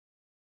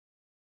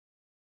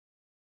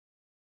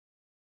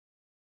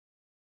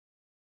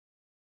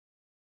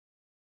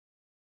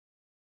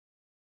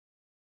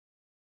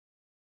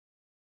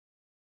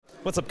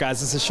What's up, guys?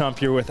 This is Sean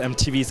here with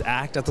MTV's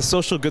ACT at the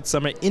Social Good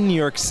Summit in New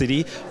York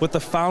City with the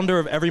founder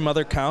of Every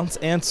Mother Counts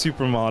and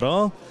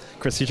supermodel,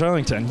 Christy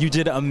Turlington. You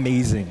did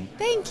amazing.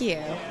 Thank you.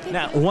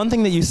 Now, one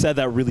thing that you said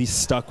that really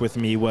stuck with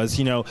me was,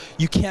 you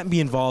can't be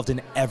involved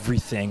in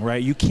everything,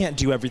 right? You can't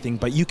do everything,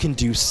 but you can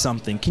do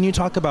something. Can you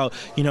talk about,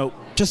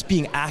 just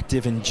being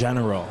active in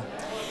general?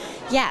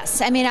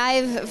 Yes, I mean,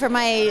 for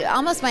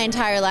almost my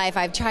entire life,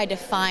 I've tried to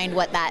find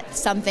what that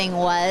something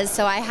was.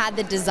 So I had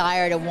the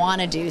desire to want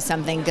to do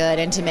something good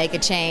and to make a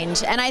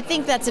change. And I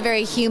think that's a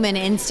very human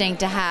instinct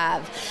to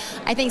have.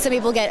 I think some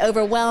people get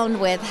overwhelmed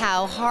with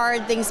how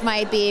hard things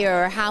might be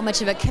or how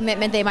much of a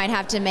commitment they might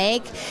have to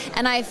make.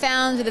 And I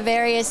found through the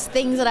various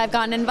things that I've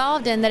gotten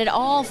involved in that it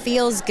all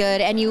feels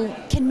good and you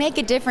can make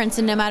a difference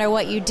in no matter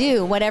what you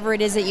do, whatever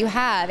it is that you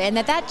have. And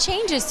that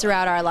changes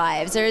throughout our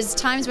lives. There's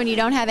times when you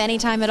don't have any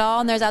time at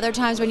all, and there's other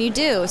times when you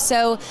do.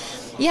 So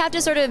you have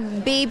to sort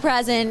of be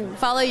present,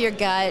 follow your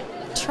gut,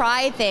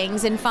 try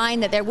things, and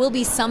find that there will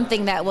be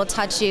something that will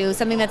touch you,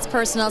 something that's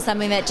personal,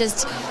 something that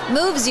just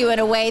moves you in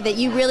a way that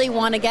you really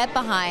want to get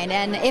behind.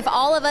 And if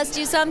all of us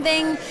do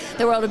something,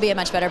 the world would be a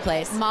much better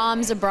place.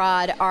 Moms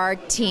abroad are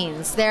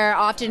teens. They're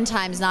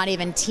oftentimes not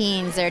even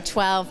teens. They're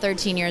 12,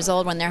 13 years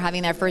old when they're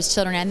having their first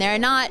children, and they're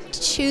not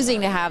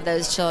choosing to have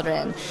those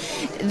children.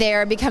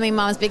 They're becoming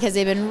moms because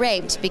they've been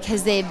raped,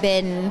 because they've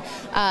been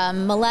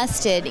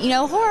molested,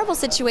 horrible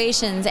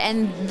situations,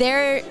 and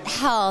their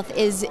health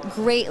is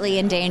greatly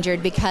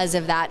endangered because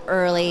of that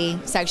early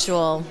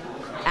sexual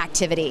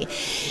activity.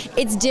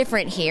 It's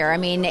different here. I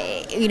mean,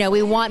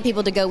 we want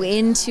people to go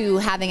into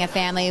having a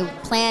family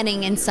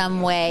planning in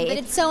some way. But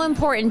it's so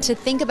important to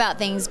think about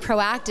things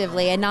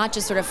proactively and not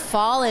just sort of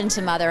fall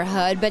into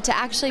motherhood, but to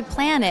actually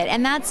plan it.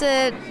 And that's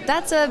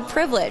a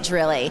privilege,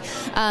 really.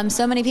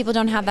 So many people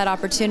don't have that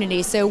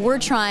opportunity. So we're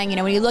trying,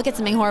 when you look at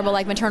something horrible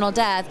like maternal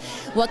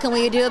death, what can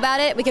we do about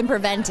it? We can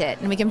prevent it.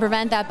 And we can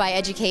prevent that by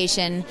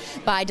education,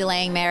 by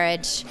delaying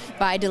marriage,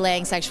 by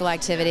delaying sexual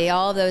activity,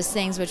 all of those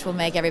things which will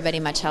make everybody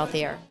much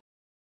healthier.